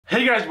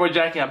Hey guys, boy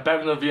Jacky, I'm back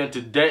with another video, and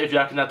today, if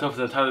y'all cannot tell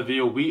from the title of the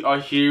video, we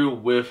are here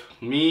with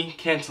me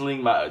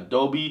canceling my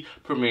Adobe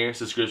Premiere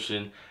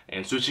subscription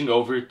and switching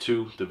over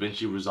to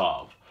Davinci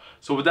Resolve.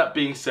 So with that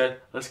being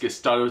said, let's get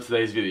started with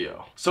today's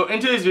video. So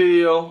in today's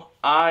video,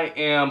 I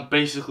am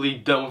basically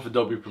done with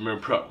Adobe Premiere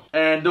Pro.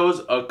 And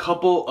there's a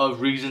couple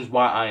of reasons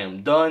why I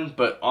am done,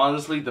 but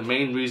honestly, the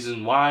main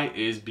reason why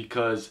is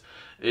because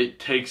it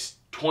takes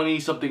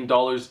 $20-something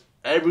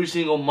every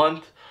single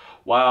month,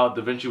 while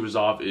Davinci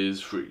Resolve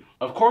is free.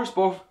 Of course,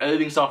 both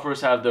editing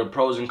softwares have their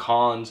pros and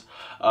cons.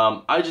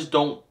 I just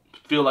don't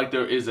feel like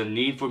there is a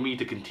need for me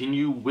to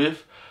continue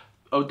with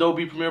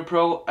Adobe Premiere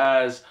Pro,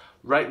 as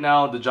right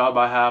now, the job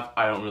I have,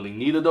 I don't really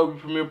need Adobe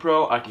Premiere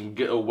Pro. I can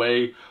get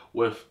away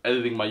with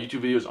editing my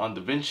YouTube videos on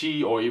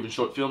Davinci or even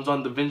short films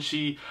on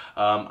Davinci.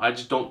 I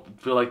just don't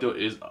feel like there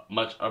is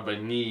much of a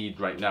need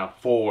right now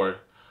for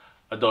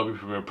Adobe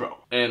Premiere Pro.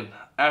 And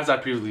as I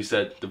previously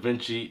said,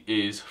 Davinci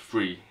is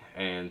free,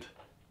 and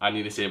I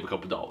need to save a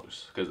couple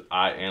dollars because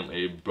I am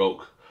a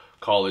broke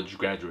college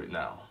graduate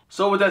now.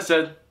 So with that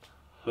said,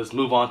 let's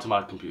move on to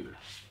my computer.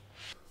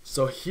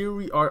 So here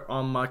we are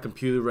on my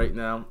computer right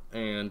now,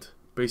 and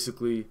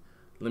basically,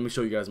 let me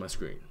show you guys my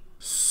screen.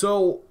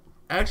 So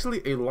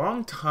actually a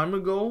long time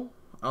ago,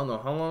 I don't know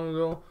how long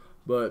ago,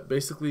 but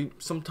basically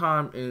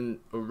sometime in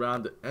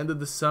around the end of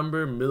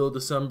December, middle of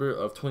December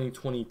of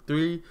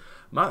 2023,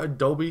 my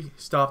Adobe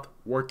stopped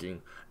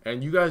working.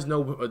 And you guys know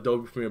with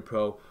Adobe Premiere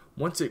Pro,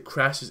 once it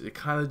crashes, it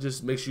kind of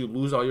just makes you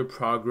lose all your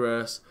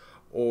progress.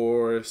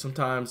 Or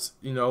sometimes,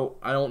 you know,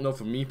 I don't know,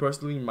 for me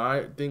personally,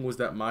 my thing was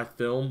that my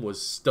film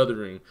was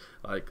stuttering.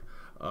 Like,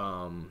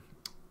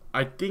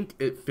 I think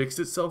it fixed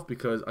itself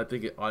because I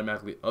think it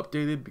automatically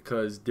updated,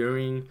 because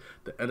during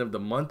the end of the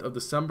month of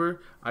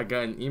December, I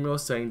got an email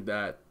saying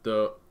that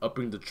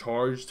upping the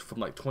charge from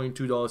like $22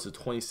 to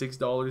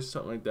 $26,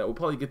 something like that. We'll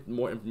probably get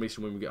more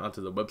information when we get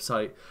onto the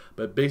website,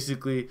 but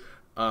basically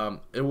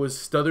it was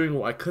stuttering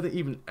where I couldn't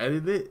even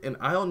edit it, and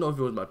I don't know if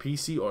it was my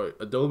PC or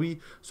Adobe,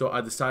 so I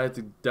decided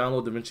to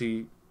download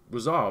Davinci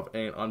Resolve,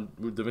 and on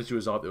Davinci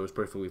Resolve it was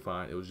perfectly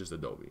fine. It was just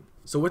Adobe.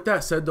 So with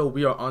that said though,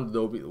 we are on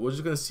Adobe. We're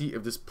just gonna see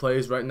if this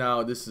plays right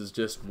now. This is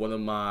just one of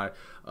my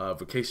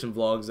vacation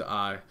vlogs that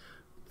I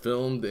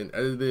filmed and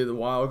edited a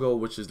while ago,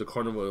 which is the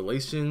Carnival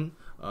Elation.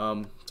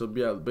 So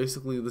yeah,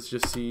 basically let's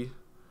just see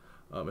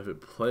if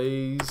it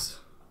plays.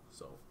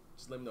 So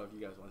just let me know if you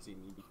guys want to see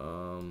me.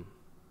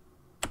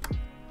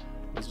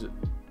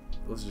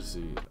 Let's just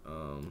see.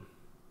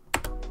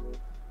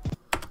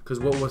 Because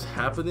what was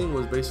happening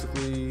was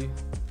basically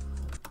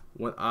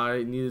when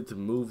I needed to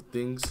move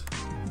things,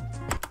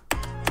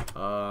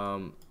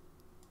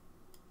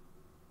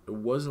 it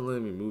wasn't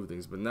letting me move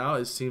things, but now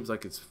it seems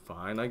like it's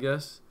fine, I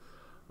guess.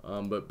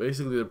 But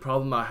basically the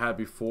problem I had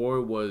before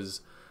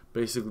was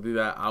basically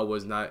that I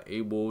was not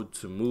able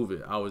to move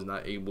it. I was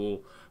not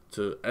able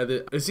to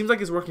edit. It seems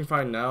like it's working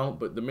fine now,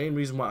 but the main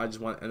reason why I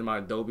just want to edit my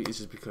Adobe is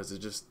just because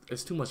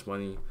it's too much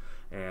money,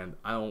 and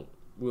I don't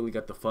really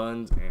get the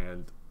funds,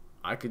 and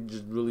I could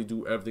just really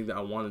do everything that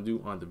I want to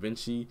do on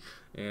Davinci.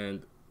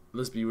 And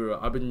let's be real,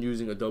 I've been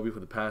using Adobe for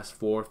the past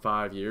 4 or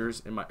 5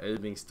 years, and my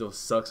editing still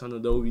sucks on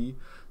Adobe.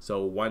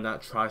 So why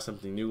not try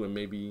something new and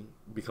maybe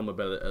become a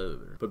better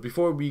editor? But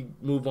before we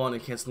move on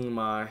and canceling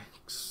my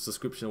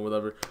subscription or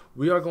whatever,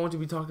 we are going to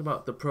be talking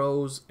about the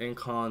pros and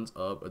cons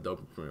of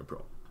Adobe Premiere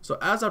Pro. So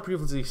as I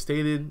previously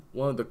stated,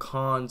 one of the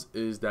cons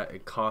is that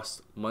it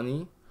costs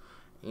money.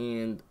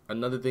 And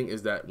another thing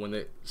is that when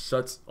it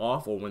shuts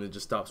off, or when it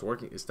just stops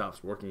working, it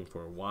stops working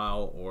for a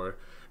while, or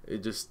it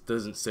just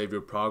doesn't save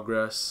your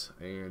progress.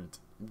 And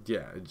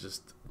yeah,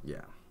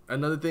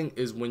 another thing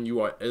is when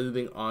you are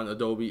editing on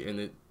Adobe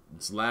and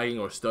it's lagging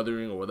or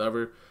stuttering or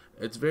whatever,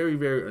 it's very,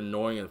 very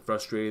annoying and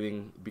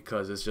frustrating,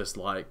 because it's just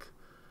like,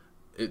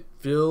 it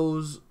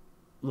feels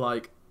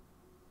like,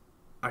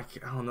 I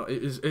don't know,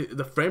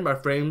 the frame by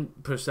frame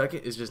per second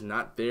is just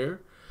not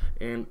there.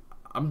 And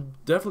I'm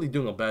definitely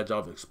doing a bad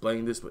job of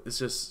explaining this, but it's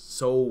just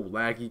so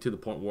laggy to the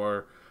point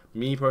where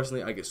me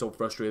personally, I get so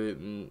frustrated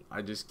and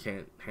I just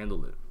can't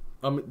handle it.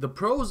 The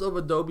pros of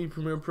Adobe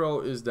Premiere Pro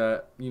is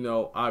that, you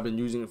know, I've been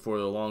using it for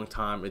a long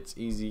time. It's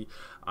easy.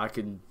 I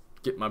can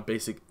get my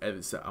basic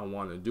edits that I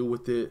want to do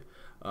with it.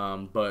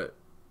 But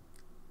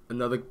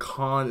another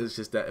con is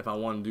just that if I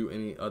want to do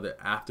any other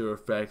After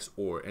Effects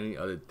or any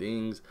other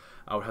things,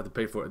 I would have to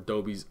pay for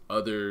Adobe's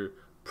other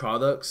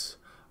products,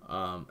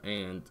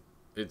 and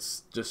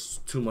it's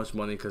just too much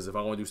money, because if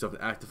I want to do stuff in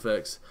After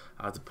Effects,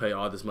 I have to pay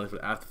all this money for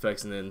the After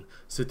Effects and then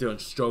sit there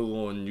and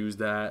struggle and use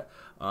that.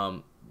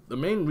 The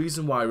main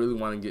reason why I really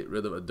want to get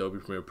rid of Adobe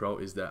Premiere Pro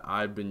is that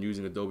I've been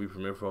using Adobe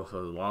Premiere Pro for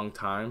a long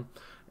time,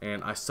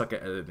 and I suck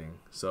at editing.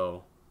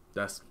 So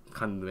that's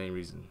kind of the main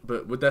reason.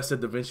 But with that said,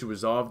 Davinci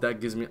Resolve,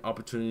 that gives me an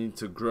opportunity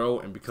to grow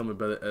and become a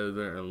better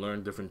editor and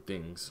learn different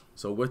things.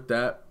 So with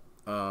that,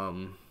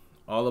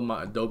 all of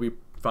my Adobe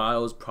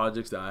files,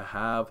 projects that I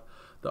have,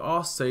 they're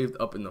all saved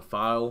up in the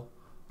file.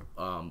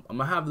 I'm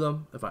gonna have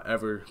them if I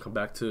ever come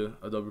back to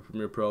Adobe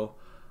Premiere Pro,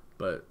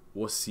 but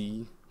we'll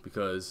see,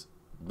 because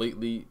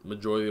lately,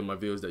 majority of my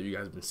videos that you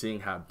guys have been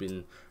seeing have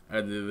been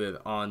edited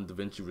on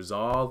Davinci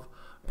Resolve,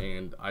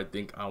 and I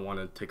think I want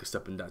to take a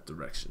step in that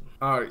direction.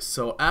 Alright,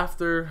 so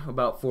after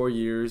about 4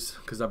 years,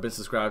 because I've been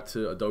subscribed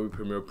to Adobe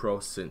Premiere Pro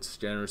since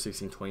January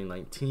 16,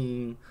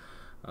 2019,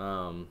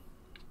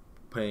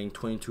 paying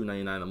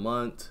 $22.99 a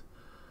month,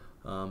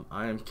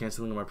 I am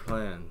canceling my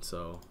plan.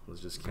 So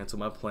let's just cancel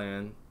my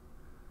plan,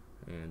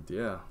 and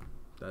yeah,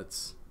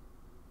 that's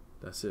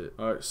it.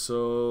 Alright,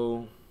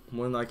 so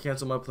when I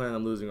cancel my plan,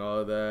 I'm losing all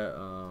of that.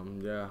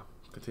 Yeah,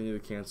 continue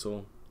to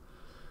cancel.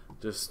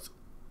 Just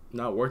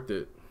not worth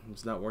it.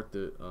 It's not worth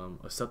it.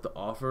 Accept the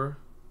offer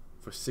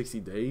for 60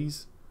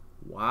 days.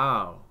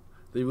 Wow,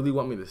 they really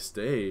want me to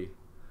stay.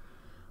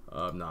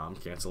 Nah, I'm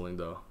canceling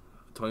though.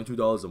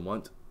 $22 a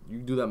month. You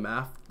do that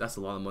math, that's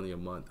a lot of money a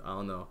month. I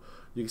don't know.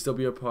 You can still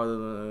be a part of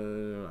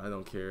the, I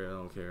don't care.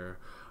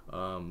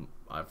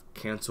 I've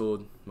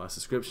canceled my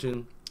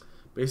subscription.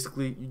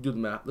 Basically, you do the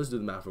math. Let's do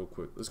the math real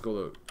quick. Let's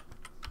go to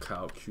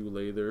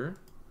calculator.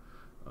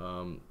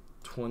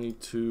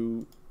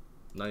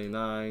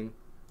 $22.99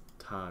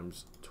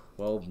 times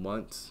 12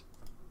 months.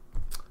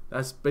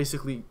 That's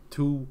basically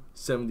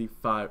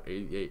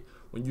 $275.88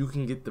 when you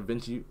can get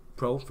Davinci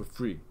Pro for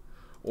free.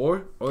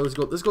 Or let's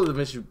go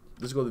Davinci.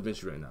 Let's go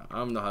Davinci right now. I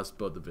don't know how to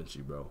spell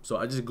Davinci, bro. So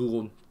I just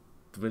googled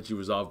Davinci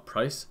Resolve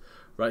price.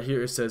 Right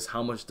here it says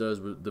how much does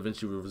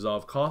Davinci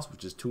Resolve cost,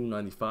 which is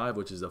 $295,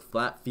 which is a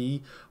flat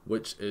fee,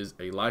 which is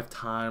a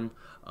lifetime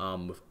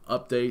with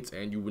updates,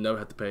 and you would never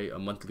have to pay a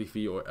monthly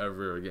fee or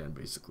ever again,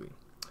 basically.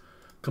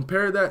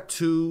 Compare that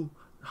to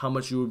how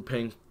much you would be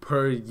paying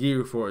per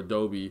year for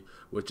Adobe,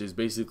 which is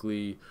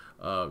basically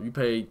you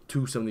pay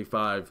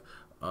 $275.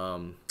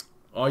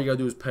 All you gotta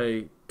do is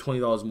pay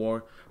 $20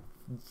 more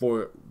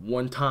for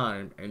one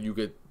time, and you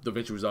get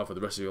Davinci Resolve for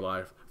the rest of your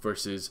life,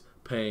 versus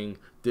paying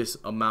this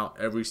amount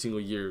every single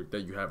year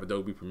that you have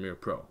Adobe Premiere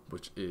Pro,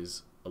 which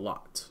is a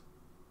lot.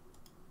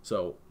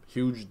 So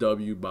huge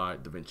W by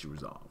Davinci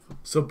Resolve.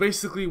 So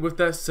basically, with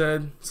that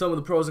said, some of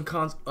the pros and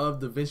cons of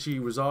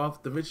Davinci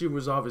Resolve. Davinci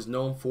Resolve is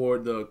known for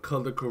the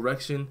color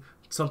correction,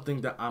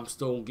 something that I'm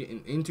still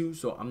getting into,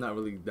 so I'm not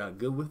really that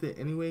good with it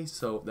anyway,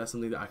 so that's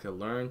something that I can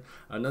learn.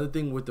 Another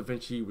thing with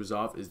Davinci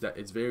Resolve is that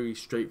it's very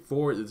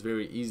straightforward, it's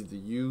very easy to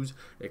use.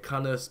 It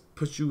kind of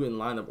puts you in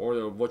line of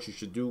order of what you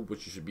should do,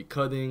 what you should be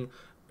cutting,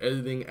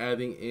 editing,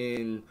 adding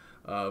in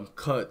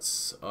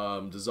cuts,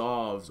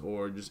 dissolves,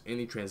 or just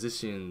any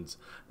transitions,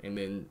 and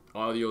then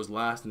audio's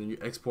last, and then you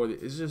export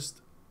it. It's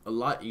just a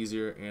lot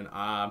easier, and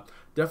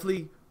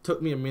definitely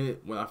took me a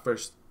minute when I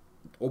first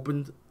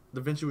opened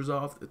Davinci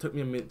Resolve. It took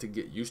me a minute to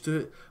get used to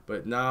it,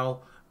 but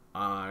now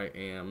I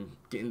am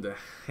getting the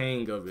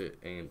hang of it,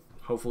 and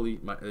hopefully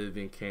my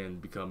editing can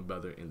become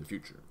better in the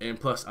future. And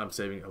plus, I'm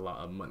saving a lot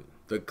of money.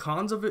 The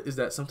cons of it is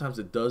that sometimes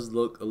it does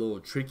look a little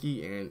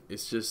tricky, and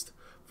it's just,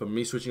 for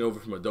me switching over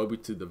from Adobe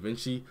to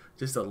Davinci,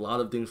 just a lot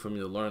of things for me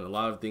to learn, a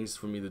lot of things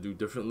for me to do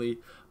differently.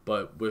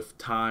 But with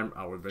time,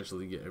 I will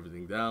eventually get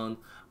everything down.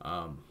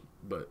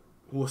 But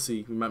we'll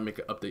see. We might make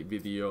an update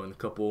video in a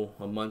couple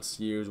of months,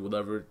 years,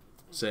 whatever,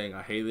 saying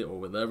I hate it or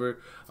whatever,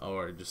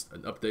 or just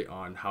an update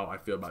on how I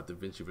feel about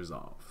Davinci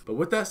Resolve. But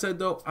with that said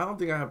though, I don't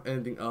think I have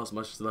anything else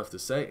much left to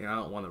say, and I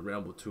don't want to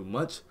ramble too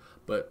much.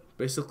 But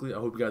basically, I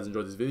hope you guys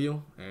enjoyed this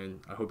video,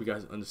 and I hope you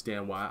guys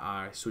understand why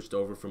I switched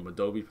over from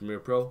Adobe Premiere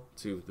Pro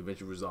to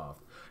Davinci Resolve.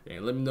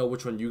 And let me know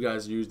which one you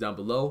guys use down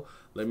below.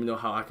 Let me know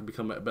how I can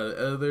become a better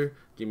editor.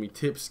 Give me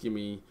tips, give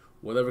me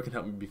whatever can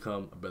help me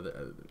become a better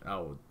editor. I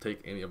will take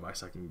any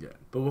advice I can get.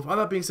 But with all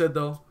that being said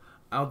though,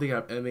 I don't think I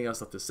have anything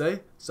else left to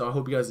say. So I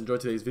hope you guys enjoyed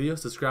today's video.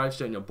 Subscribe,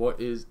 share, and your boy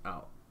is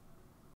out.